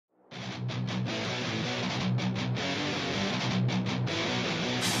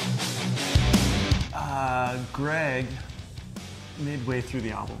Greg, midway through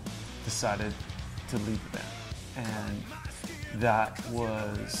the album, decided to leave the band. And that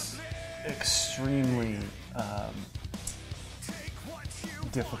was extremely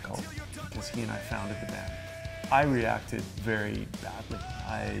difficult because he and I founded the band. I reacted very badly.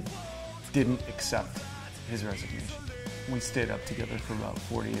 I didn't accept his resignation. We stayed up together for about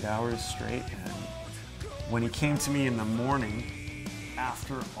 48 hours straight, and when he came to me in the morning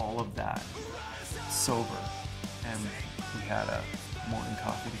after all of that, sober, and we had a morning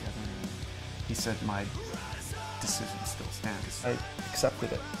coffee together, and he said, "My decision still stands." I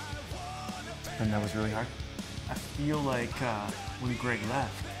accepted it, and that was really hard. I feel like when Greg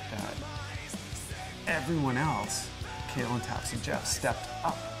left, that everyone else, Cale and Taps and Jeff, stepped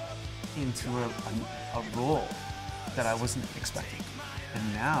up into a role that I wasn't expecting.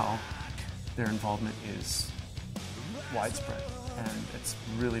 And now their involvement is widespread, and it's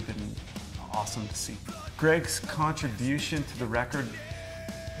really been awesome to see. Greg's contribution to the record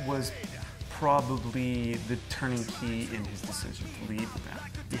was probably the turning key in his decision to leave the band.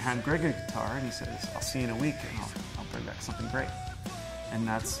 He handed Greg a guitar and he says, "I'll see you in a week and I'll bring back something great." And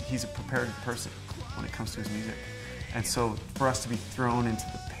he's a prepared person when it comes to his music. And so for us to be thrown into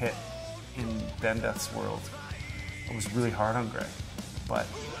the pit in Ben Death's world, it was really hard on Greg. But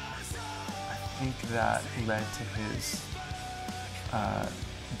I think that led to his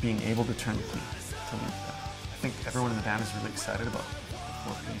being able to turn the key to leave the band. I think everyone in the band is really excited about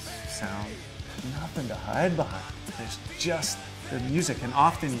the four-piece sound. There's nothing to hide behind. There's just the music, and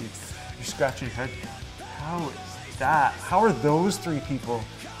often you're scratching your head, how is that? How are those three people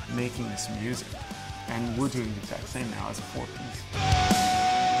making this music? And we're doing the exact same now as a four-piece.